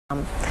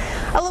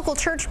A local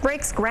church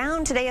breaks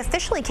ground today,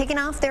 officially kicking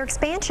off their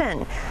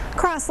expansion.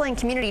 Crosslink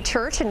Community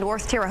Church in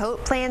North Terre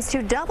Haute plans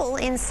to double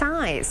in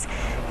size.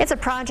 It's a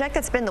project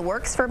that's been in the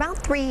works for about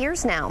 3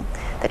 years now.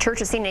 The church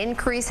has seen an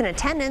increase in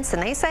attendance,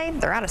 and they say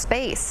they're out of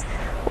space.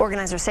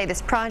 Organizers say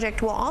this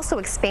project will also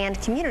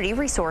expand community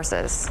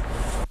resources.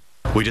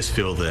 We just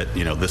feel that,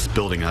 this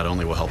building not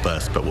only will help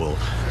us, but will,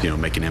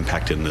 make an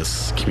impact in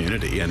this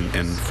community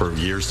and for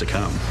years to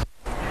come.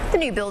 The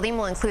new building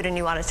will include a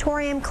new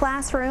auditorium,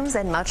 classrooms,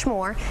 and much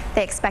more.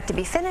 They expect to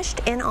be finished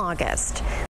in August.